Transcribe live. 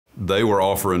they were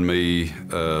offering me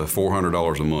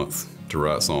 $400 a month to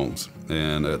write songs.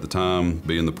 And at the time,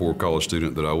 being the poor college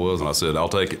student that I was, I said, I'll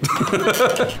take it.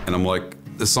 And I'm like,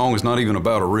 this song is not even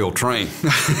about a real train.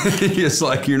 It's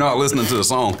like you're not listening to the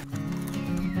song.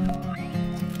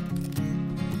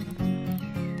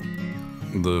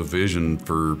 The vision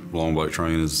for Long Black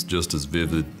Train is just as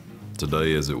vivid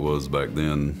today as it was back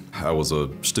then. I was a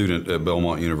student at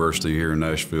Belmont University here in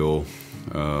Nashville,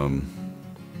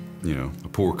 you know, a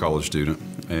poor college student,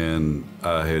 and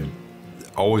I had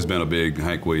always been a big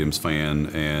Hank Williams fan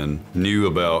and knew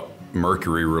about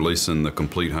Mercury releasing the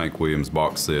complete Hank Williams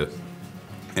box set,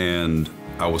 and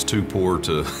I was too poor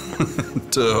to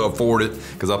to afford it,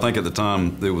 because I think at the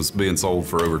time it was being sold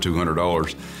for over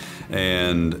 $200.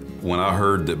 And when I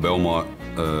heard that Belmont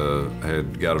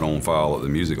had got it on file at the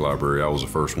music library, I was the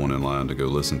first one in line to go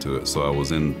listen to it. So I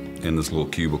was in this little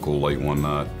cubicle late one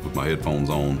night with my headphones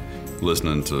on,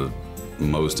 listening to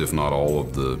most, if not all,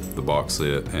 of the box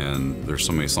set. And there's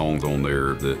so many songs on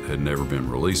there that had never been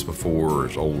released before.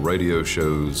 There's old radio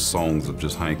shows, songs of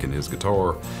just Hank and his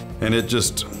guitar. And it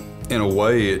just, in a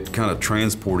way, it kind of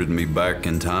transported me back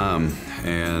in time.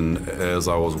 And as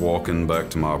I was walking back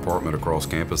to my apartment across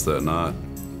campus that night,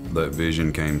 that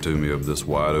vision came to me of this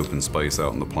wide open space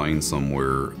out in the plains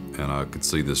somewhere, and I could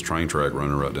see this train track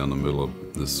running right down the middle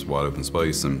of this wide open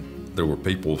space, and there were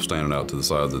people standing out to the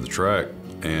sides of the track,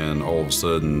 and all of a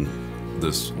sudden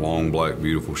this long, black,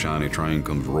 beautiful, shiny train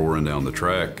comes roaring down the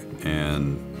track,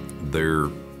 and they're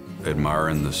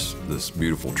admiring this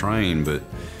beautiful train, but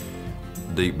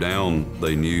deep down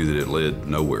they knew that it led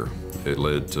nowhere. It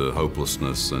led to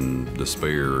hopelessness and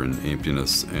despair and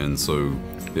emptiness. And so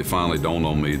it finally dawned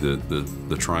on me that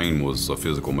the train was a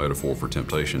physical metaphor for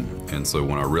temptation. And so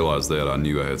when I realized that, I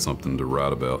knew I had something to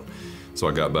write about. So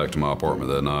I got back to my apartment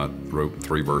that night, wrote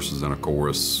 3 verses and a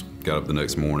chorus, got up the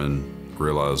next morning,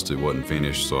 realized it wasn't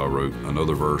finished, so I wrote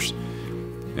another verse.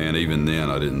 And even then,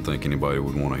 I didn't think anybody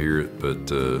would want to hear it,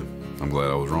 but I'm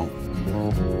glad I was wrong.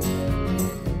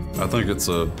 I think it's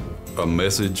a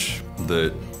message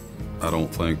that I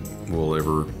don't think will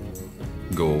ever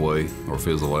go away or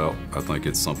fizzle out. I think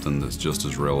it's something that's just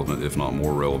as relevant, if not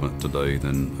more relevant today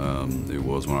than it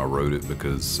was when I wrote it,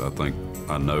 because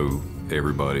I know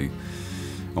everybody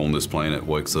on this planet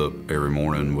wakes up every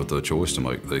morning with a choice to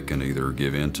make. They can either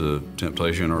give in to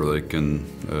temptation or they can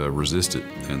resist it.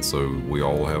 And so we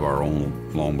all have our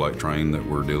own long black train that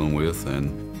we're dealing with,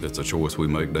 and it's a choice we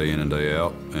make day in and day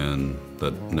out, and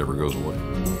that never goes away.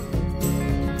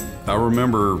 I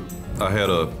remember I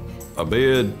had a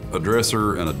bed, a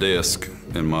dresser, and a desk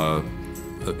in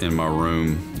my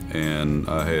room, and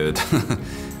I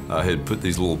had put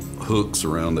these little hooks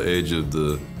around the edge of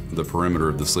the perimeter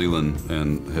of the ceiling,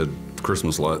 and had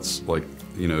Christmas lights, like,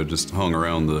 you know, just hung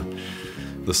around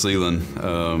the ceiling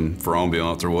for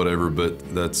ambiance or whatever.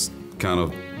 But that's kind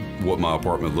of what my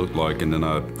apartment looked like. And then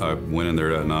I went in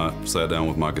there that night, sat down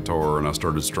with my guitar, and I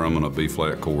started strumming a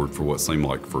B-flat chord for what seemed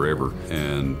like forever.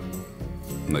 And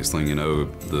next thing you know,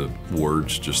 the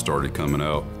words just started coming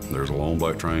out. There's a long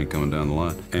black train coming down the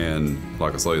line. And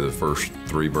like I say, the first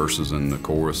 3 verses and the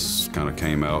chorus kind of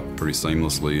came out pretty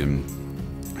seamlessly.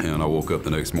 And I woke up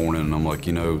the next morning and I'm like,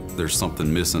 you know, there's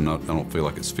something missing. I don't feel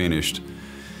like it's finished.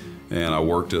 And I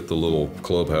worked at the little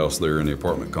clubhouse there in the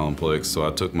apartment complex, so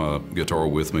I took my guitar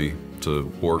with me to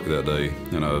work that day.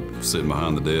 And I was sitting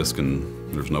behind the desk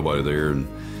and there's nobody there, and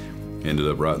ended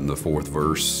up writing the 4th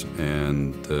verse.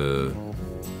 And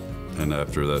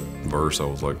after that verse, I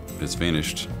was like, it's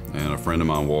finished. And a friend of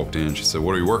mine walked in, she said,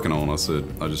 what are you working on? I said,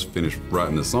 I just finished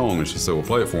writing this song. And she said, well,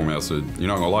 play it for me. I said, you're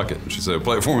not gonna like it. And she said,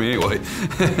 play it for me anyway.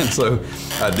 And so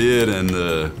I did,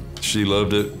 and she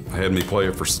loved it, had me play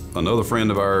it for another friend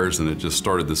of ours, and it just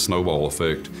started this snowball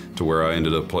effect to where I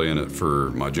ended up playing it for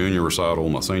my junior recital,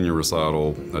 my senior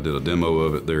recital. I did a demo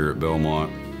of it there at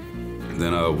Belmont.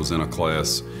 Then I was in a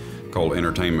class called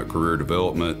Entertainment Career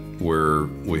Development, where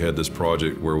we had this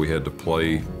project where we had to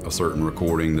play a certain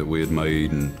recording that we had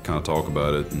made and kind of talk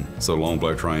about it. And so Long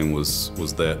Black Train was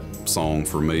that song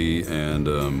for me. And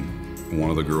one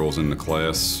of the girls in the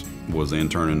class was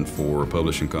interning for a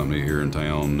publishing company here in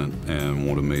town, and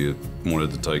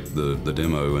wanted to take the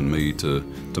demo and me to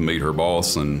meet her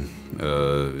boss, and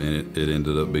it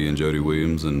ended up being Jody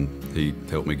Williams, and he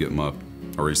helped me get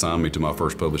he signed me to my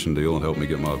first publishing deal and helped me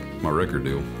get my record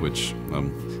deal, which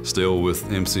I'm still with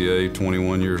MCA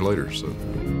 21 years later. So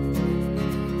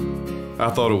I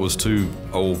thought it was too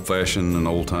old-fashioned and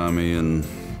old-timey and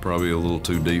probably a little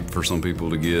too deep for some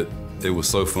people to get. It was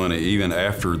so funny, even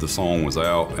after the song was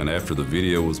out and after the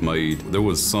video was made, there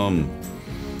was some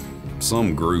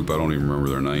group, I don't even remember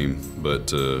their name,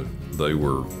 but they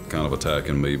were kind of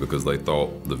attacking me because they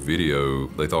thought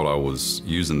I was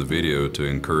using the video to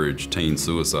encourage teen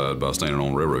suicide by standing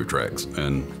on railroad tracks.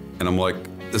 And I'm like,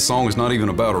 this song is not even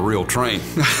about a real train.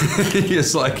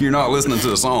 It's like, you're not listening to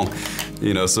the song.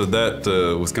 You know, so that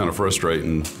was kind of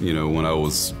frustrating, you know, when I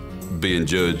was being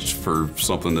judged for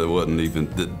something that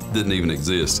didn't even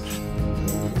exist.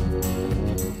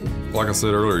 Like I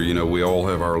said earlier, you know, we all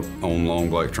have our own long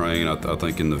black train. I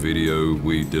think in the video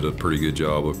we did a pretty good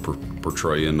job of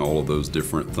portraying all of those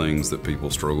different things that people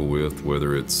struggle with,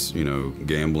 whether it's, you know,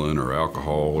 gambling or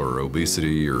alcohol or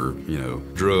obesity or, you know,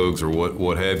 drugs or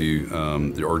what have you,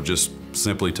 or just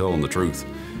simply telling the truth.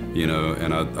 You know,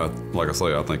 and I like I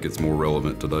say, I think it's more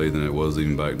relevant today than it was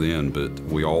even back then, but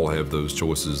we all have those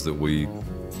choices that we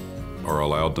are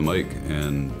allowed to make,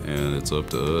 and it's up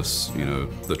to us. You know,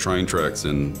 the train tracks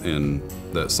in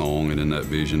that song and in that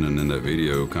vision and in that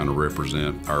video kind of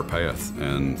represent our path,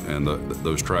 and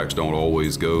those tracks don't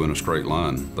always go in a straight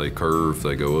line. They curve,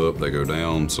 they go up, they go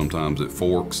down, sometimes it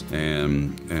forks,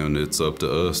 and it's up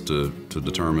to us to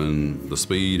determine the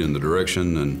speed and the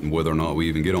direction and whether or not we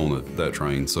even get on that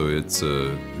train. So it's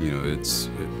you know,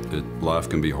 life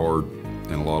can be hard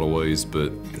in a lot of ways, but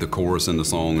the chorus in the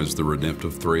song is the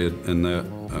redemptive thread in that,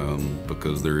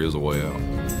 because there is a way out.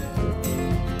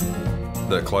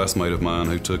 That classmate of mine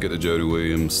who took it to Jody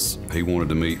Williams, he wanted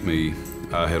to meet me.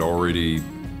 I had already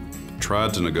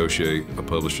tried to negotiate a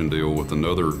publishing deal with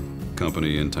another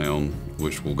company in town,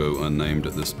 which will go unnamed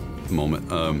at this moment,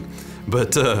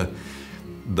 but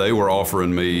they were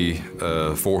offering me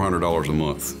 $400 a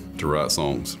month to write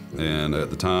songs. And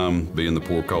at the time, being the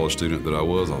poor college student that I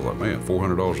was like, man,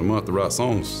 $400 a month to write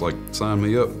songs, like, sign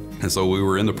me up. And so we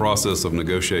were in the process of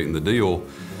negotiating the deal,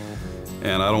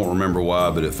 and I don't remember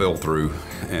why, but it fell through.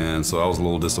 And so I was a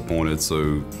little disappointed.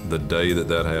 So the day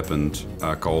that happened,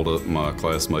 I called up my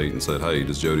classmate and said, hey,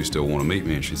 does Jody still want to meet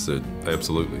me? And she said,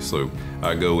 absolutely. So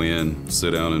I go in,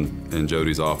 sit down in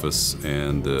Jody's office,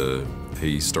 and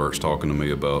he starts talking to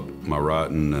me about my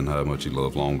writing and how much he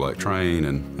loved Long Black Train,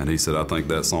 and he said, I think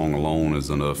that song alone is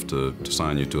enough to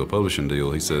sign you to a publishing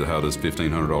deal. He said, how does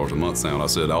 $1,500 a month sound? I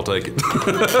said, I'll take it.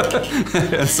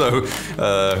 And so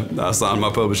I signed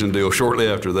my publishing deal shortly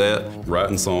after that,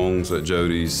 writing songs at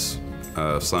Jody's,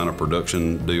 signed a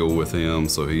production deal with him,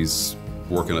 so he's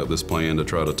working up this plan to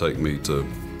try to take me to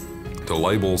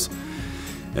labels.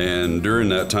 And during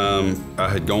that time, I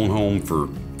had gone home for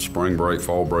spring break,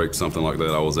 fall break, something like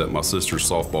that. I was at my sister's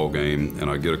softball game, and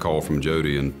I get a call from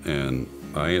Jody, and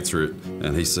I answer it,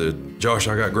 and he said, Josh,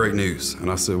 I got great news.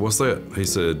 And I said, what's that? He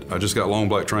said, I just got Long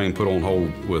Black Train put on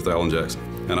hold with Alan Jackson.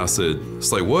 And I said,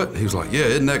 say what? He was like, yeah,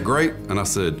 isn't that great? And I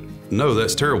said, no,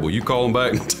 that's terrible. You call him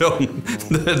back and tell him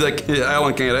that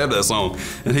Alan can't have that song.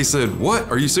 And he said, what?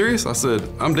 Are you serious? I said,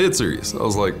 I'm dead serious. I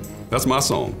was like, that's my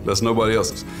song. That's nobody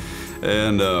else's.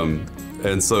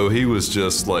 And so he was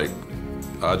just like,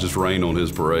 I just rained on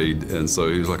his parade, and so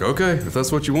he was like, okay, if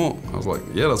that's what you want. I was like,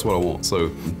 yeah, that's what I want. So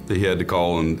he had to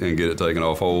call and get it taken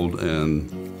off hold,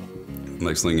 and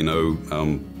next thing you know,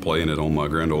 I'm playing it on my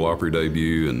Grand Ole Opry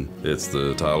debut, and it's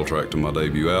the title track to my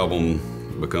debut album,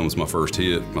 becomes my first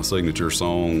hit, my signature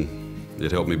song.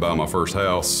 It helped me buy my first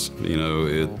house. You know,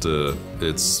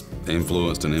 it's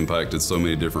influenced and impacted so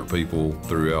many different people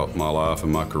throughout my life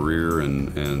and my career,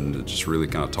 and it just really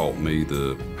kind of taught me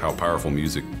how powerful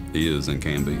music is and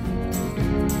can be.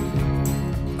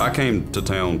 I came to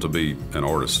town to be an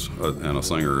artist and a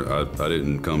singer. I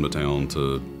didn't come to town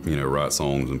to, you know, write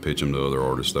songs and pitch them to other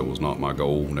artists. That was not my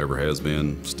goal, never has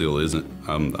been, still isn't.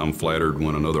 I'm flattered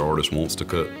when another artist wants to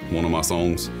cut one of my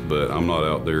songs, but I'm not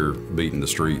out there beating the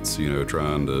streets, you know,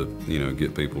 trying to, you know,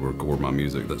 get people to record my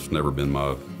music. That's never been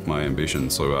my ambition.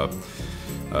 So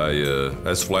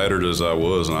as flattered as I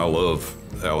was, and I love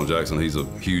Alan Jackson, he's a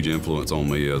huge influence on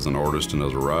me as an artist and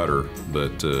as a writer,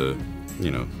 but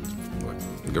you know,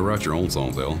 go write your own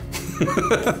songs, Alan.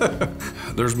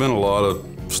 There's been a lot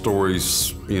of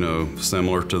stories, you know,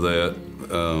 similar to that.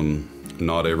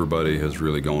 Not everybody has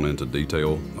really gone into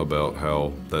detail about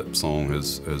how that song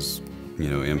has you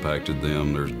know, impacted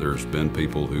them. There's been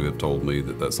people who have told me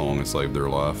that song has saved their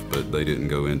life, but they didn't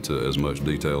go into as much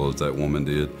detail as that woman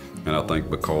did. And I think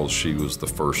because she was the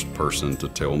first person to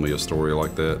tell me a story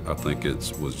like that, I think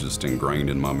it was just ingrained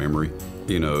in my memory.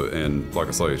 You know, and like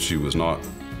I say, she was not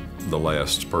the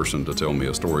last person to tell me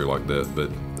a story like that, but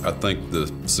I think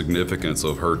the significance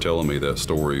of her telling me that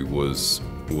story was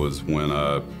when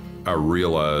I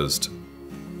realized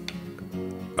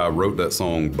I wrote that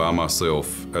song by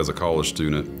myself as a college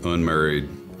student, unmarried,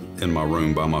 in my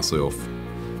room by myself.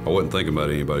 I wasn't thinking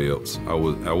about anybody else. I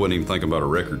wasn't even thinking about a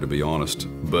record, to be honest,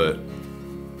 but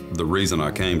the reason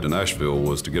I came to Nashville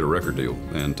was to get a record deal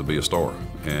and to be a star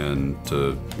and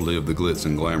to live the glitz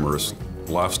and glamorous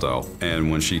lifestyle.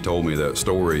 And when she told me that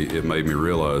story, it made me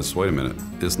realize, wait a minute,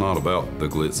 it's not about the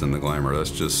glitz and the glamour.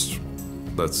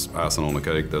 That's icing on the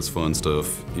cake. That's fun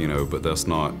stuff, you know. But that's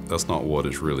not what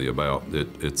it's really about.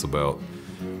 It's about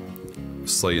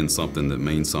saying something that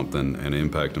means something and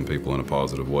impacting people in a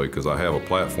positive way. Because I have a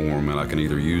platform and I can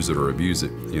either use it or abuse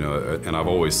it, you know. And I've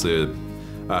always said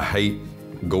I hate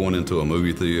going into a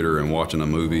movie theater and watching a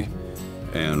movie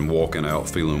and walking out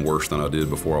feeling worse than I did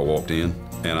before I walked in.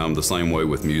 And I'm the same way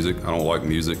with music. I don't like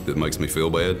music that makes me feel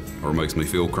bad or makes me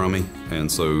feel crummy.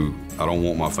 And so I don't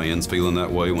want my fans feeling that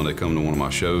way when they come to one of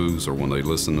my shows or when they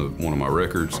listen to one of my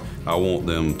records. I want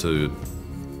them to,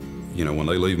 you know, when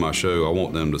they leave my show, I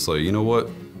want them to say, you know what,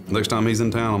 next time he's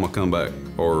in town, I'm gonna come back.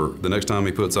 Or the next time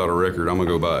he puts out a record, I'm gonna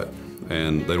go buy it.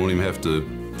 And they don't even have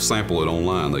to sample it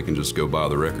online. They can just go buy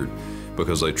the record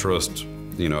because they trust,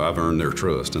 you know, I've earned their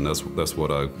trust. And that's what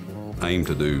I aim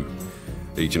to do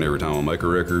each and every time I make a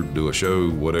record, do a show,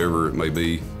 whatever it may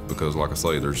be, because like I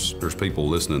say, there's people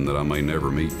listening that I may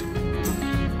never meet.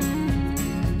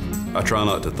 I try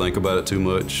not to think about it too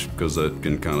much because that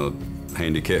can kind of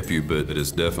handicap you, but it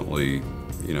is definitely,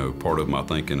 you know, part of my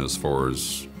thinking as far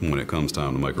as when it comes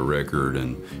time to make a record.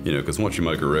 And, you know, because once you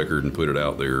make a record and put it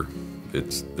out there,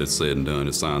 it's said and done,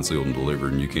 it's signed, sealed, and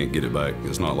delivered, and you can't get it back.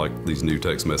 It's not like these new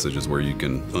text messages where you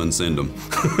can unsend them.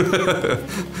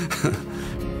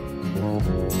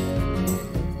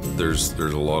 There's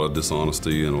a lot of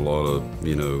dishonesty and a lot of,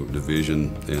 you know,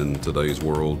 division in today's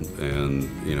world, and,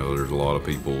 you know, there's a lot of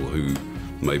people who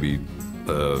maybe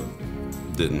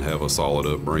didn't have a solid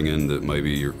upbringing, that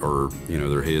maybe are, you know,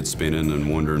 their head's spinning and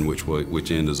wondering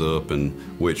which end is up and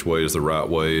which way is the right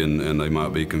way, and they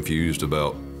might be confused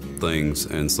about things.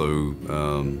 And so,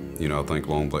 you know, I think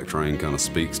Long Black Train kind of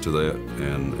speaks to that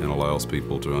and allows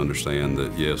people to understand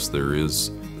that, yes, there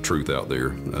is truth out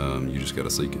there. You just got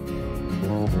to seek it.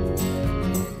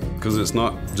 Because it's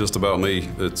not just about me,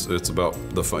 it's about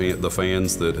the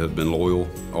fans that have been loyal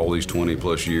all these 20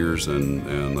 plus years,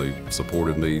 and they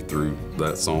supported me through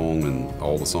that song and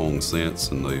all the songs since,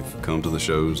 and they've come to the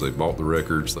shows, they've bought the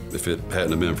records. If it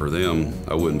hadn't have been for them,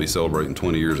 I wouldn't be celebrating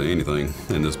 20 years of anything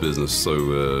in this business.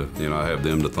 So, you know, I have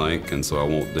them to thank, and so I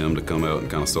want them to come out and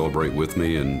kind of celebrate with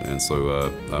me, and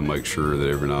so I make sure that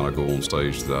every night I go on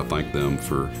stage that I thank them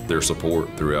for their support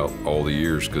throughout all the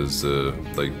years, because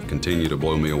they continue to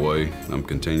blow me away. I'm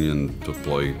continuing to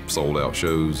play sold out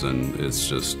shows, and it's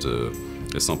just,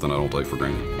 it's something I don't take for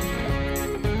granted.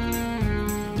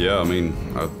 Yeah, I mean,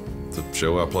 the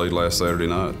show I played last Saturday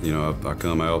night, you know, I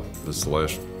come out, it's the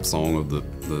last song of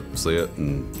the set,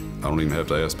 and I don't even have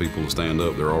to ask people to stand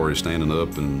up. They're already standing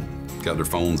up and got their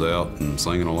phones out and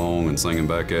singing along and singing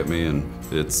back at me, and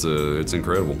it's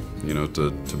incredible, you know,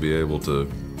 to be able to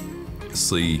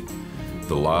see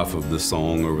the life of this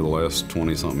song over the last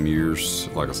 20-something years.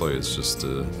 Like I say, it's just,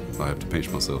 I have to pinch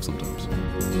myself sometimes.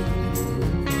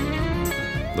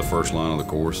 The first line of the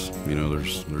chorus, you know,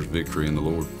 there's victory in the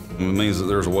Lord. It means that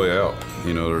there's a way out.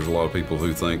 You know, there's a lot of people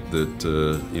who think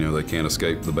that, you know, they can't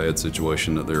escape the bad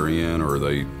situation that they're in, or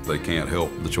they can't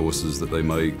help the choices that they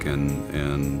make,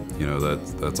 and you know,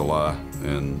 that's a lie.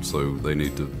 And so they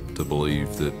need to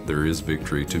believe that there is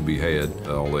victory to be had.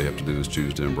 All they have to do is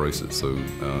choose to embrace it. So,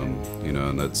 you know,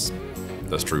 and that's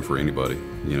true for anybody,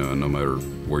 you know, and no matter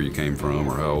where you came from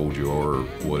or how old you are or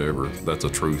whatever, that's a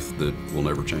truth that will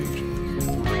never change.